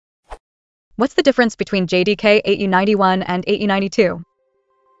What's the difference between JDK 8U91 and 8U92?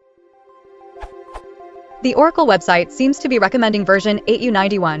 The Oracle website seems to be recommending version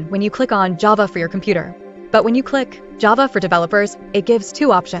 8U91 when you click on Java for your computer. But when you click Java for developers, it gives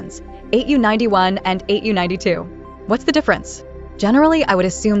two options, 8U91 and 8U92. What's the difference? Generally, I would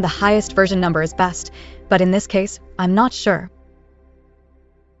assume the highest version number is best, but in this case, I'm not sure.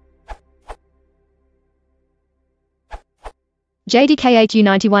 JDK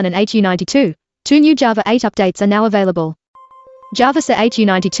 8U91 and 8U92, two new Java 8 updates are now available. Java SE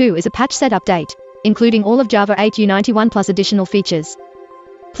 8U92 is a patch set update, including all of Java 8U91 plus additional features.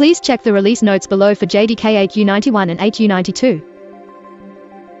 Please check the release notes below for JDK 8U91 and 8U92.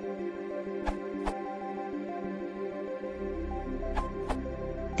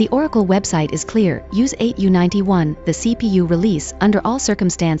 The Oracle website is clear. Use 8U91, the CPU release, under all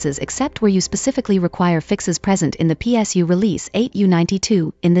circumstances except where you specifically require fixes present in the PSU release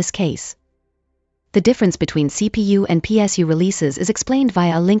 8U92 in this case. The difference between CPU and PSU releases is explained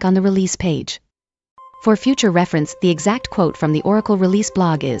via a link on the release page. For future reference, the exact quote from the Oracle release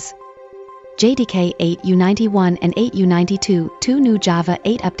blog is, JDK 8U91 and 8U92, two new Java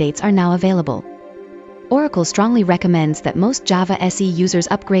 8 updates are now available. Oracle strongly recommends that most Java SE users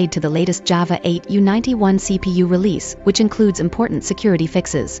upgrade to the latest Java 8U91 CPU release, which includes important security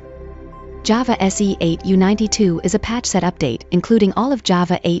fixes. Java SE 8U92 is a patch set update, including all of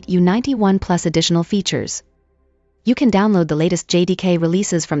Java 8U91 plus additional features. You can download the latest JDK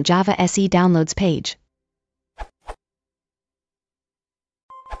releases from Java SE downloads page.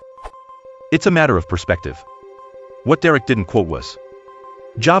 It's a matter of perspective. What Derek didn't quote was,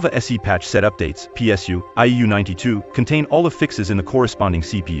 Java SE patch set updates, PSU, IEU92, contain all the fixes in the corresponding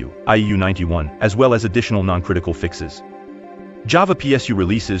CPU, IEU91, as well as additional non-critical fixes. Java PSU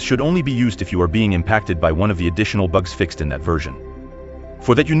releases should only be used if you are being impacted by one of the additional bugs fixed in that version.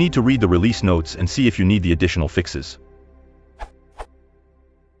 For that you need to read the release notes and see if you need the additional fixes.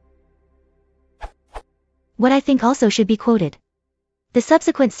 What I think also should be quoted. The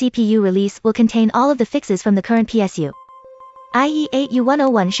subsequent CPU release will contain all of the fixes from the current PSU. i.e.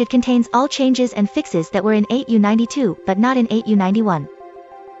 8U101 should contains all changes and fixes that were in 8U92 but not in 8U91.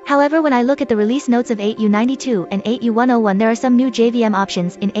 However, when I look at the release notes of 8U92 and 8U101, there are some new JVM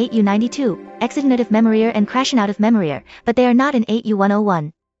options in 8U92, exiting out of memory and crashing out of memory, but they are not in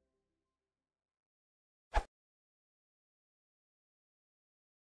 8U101.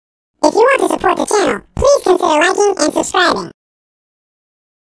 If you want to support the channel, please consider liking and subscribing.